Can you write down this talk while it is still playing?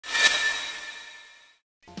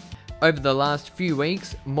Over the last few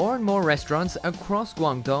weeks, more and more restaurants across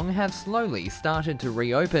Guangdong have slowly started to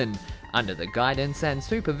reopen, under the guidance and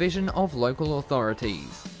supervision of local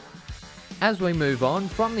authorities. As we move on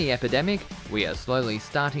from the epidemic, we are slowly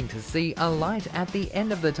starting to see a light at the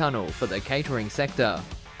end of the tunnel for the catering sector.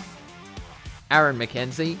 Aaron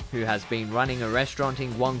McKenzie, who has been running a restaurant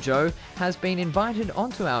in Guangzhou, has been invited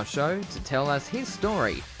onto our show to tell us his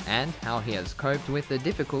story and how he has coped with the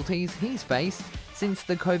difficulties he's faced since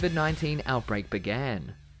the COVID-19 outbreak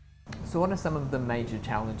began. So what are some of the major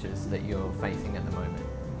challenges that you're facing at the moment?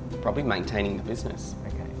 Probably maintaining the business.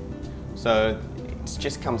 Okay. So it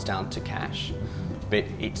just comes down to cash, but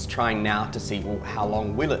it's trying now to see, well, how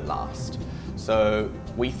long will it last? So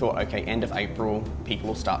we thought, okay, end of April, people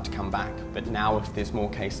will start to come back. But now if there's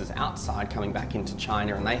more cases outside coming back into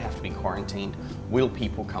China and they have to be quarantined, will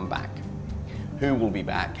people come back? Who will be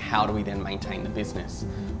back? How do we then maintain the business?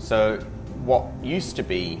 So what used to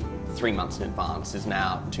be 3 months in advance is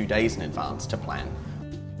now 2 days in advance to plan.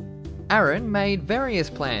 Aaron made various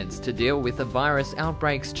plans to deal with the virus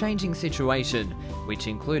outbreak's changing situation, which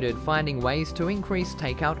included finding ways to increase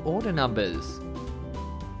takeout order numbers.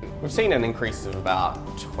 We've seen an increase of about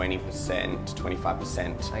 20% to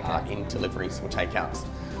 25% in deliveries or takeouts.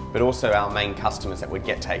 But also our main customers that would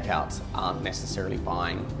get takeouts aren't necessarily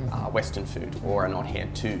buying Western food or are not here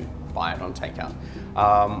to buy it on takeout.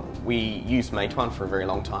 We used Meituan for a very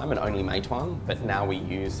long time and only Meituan, but now we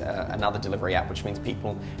use another delivery app, which means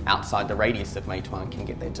people outside the radius of Meituan can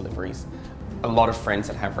get their deliveries. A lot of friends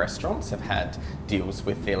that have restaurants have had deals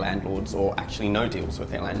with their landlords or actually no deals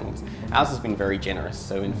with their landlords. Ours has been very generous.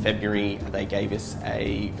 So in February, they gave us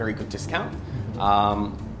a very good discount.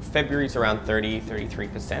 February's around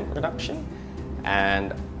 33% reduction,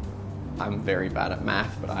 and I'm very bad at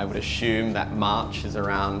math, but I would assume that March is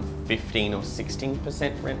around 15 or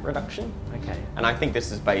 16% rent reduction. Okay. And I think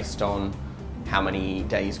this is based on how many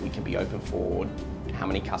days we can be open for, how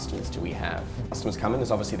many customers do we have. Customers come in,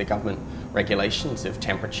 there's obviously the government regulations of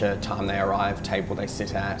temperature, time they arrive, table they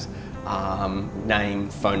sit at, name,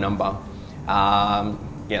 phone number.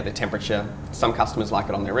 Yeah, the temperature. Some customers like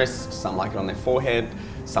it on their wrist, some like it on their forehead,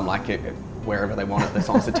 some like it wherever they want it, as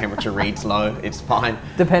long as the temperature reads low, it's fine.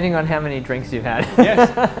 Depending on how many drinks you've had. Yes.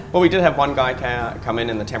 Well, we did have one guy come in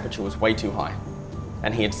and the temperature was way too high.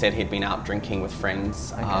 And he had said he'd been out drinking with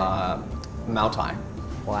friends, Maltai.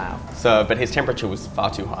 Wow. So, but his temperature was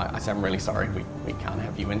far too high. I said, I'm really sorry, we can't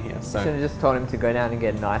have you in here. So should have just told him to go down and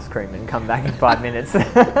get an ice cream and come back in 5 minutes.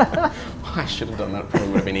 I should have done that, it probably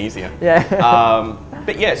would have been easier. Yeah.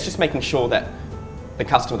 But yeah, it's just making sure that the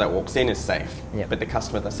customer that walks in is safe, yep, but the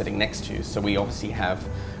customer they're sitting next to. So we obviously have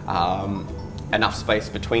enough space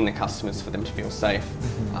between the customers for them to feel safe.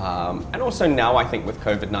 And also now I think with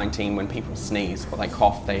COVID-19, when people sneeze or they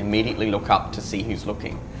cough, they immediately look up to see who's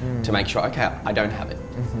looking to make sure, okay, I don't have it.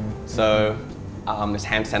 So there's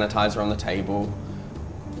hand sanitizer on the table,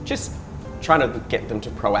 just trying to get them to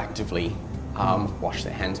proactively wash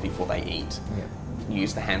their hands before they eat. Yep.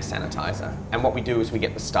 Use the hand sanitizer. And what we do is we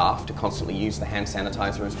get the staff to constantly use the hand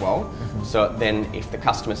sanitizer as well. So then if the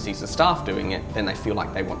customer sees the staff doing it, then they feel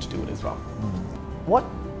like they want to do it as well. What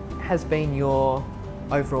has been your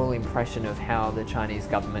overall impression of how the Chinese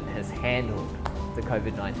government has handled the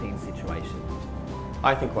COVID-19 situation?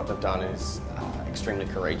 I think what they've done is extremely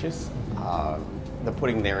courageous. They're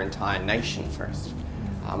putting their entire nation first.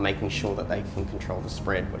 Making sure that they can control the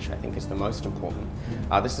spread, which I think is the most important.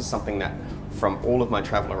 This is something that, from all of my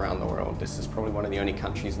travel around the world, this is probably one of the only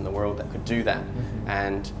countries in the world that could do that.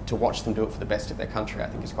 And to watch them do it for the best of their country, I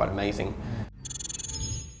think is quite amazing.